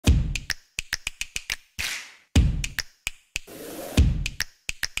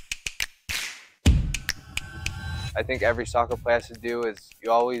I think every soccer player has to do is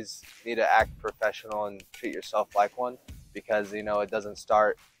you always need to act professional and treat yourself like one, because you know it doesn't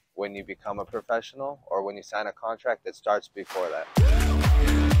start when you become a professional or when you sign a contract. It starts before that.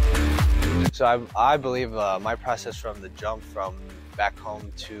 So I believe my process from the jump from back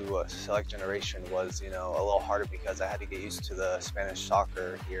home to select generation was, you know, a little harder because I had to get used to the Spanish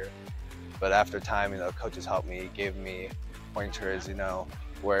soccer here. But after time, you know, coaches helped me, gave me pointers, you know,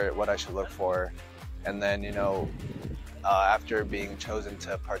 what I should look for. And then, you know, after being chosen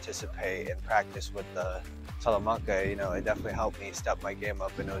to participate in practice with the Salamanca, you know, it definitely helped me step my game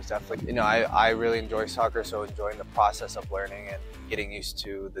up. And it was definitely, you know, I really enjoy soccer, so enjoying the process of learning and getting used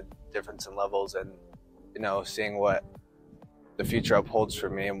to the difference in levels and, you know, seeing what the future upholds for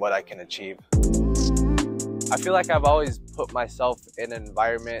me and what I can achieve. I feel like I've always put myself in an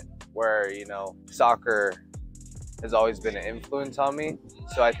environment where, you know, soccer has always been an influence on me.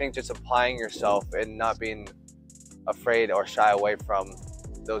 So I think just applying yourself and not being afraid or shy away from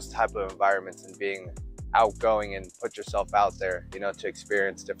those type of environments and being outgoing and put yourself out there, you know, to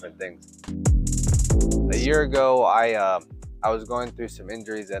experience different things. A year ago, I was going through some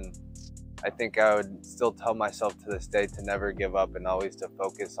injuries, and I think I would still tell myself to this day to never give up and always to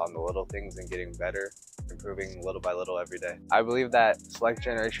focus on the little things and getting better, improving little by little every day. I believe that Select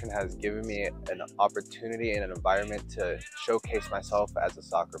Generation has given me an opportunity and an environment to showcase myself as a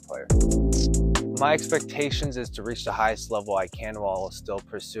soccer player. My expectations is to reach the highest level I can while still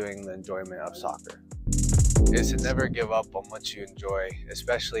pursuing the enjoyment of soccer. Is to never give up on what you enjoy,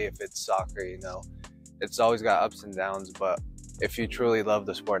 especially if it's soccer, you know. It's always got ups and downs, but if you truly love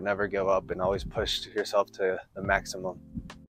the sport, never give up and always push yourself to the maximum.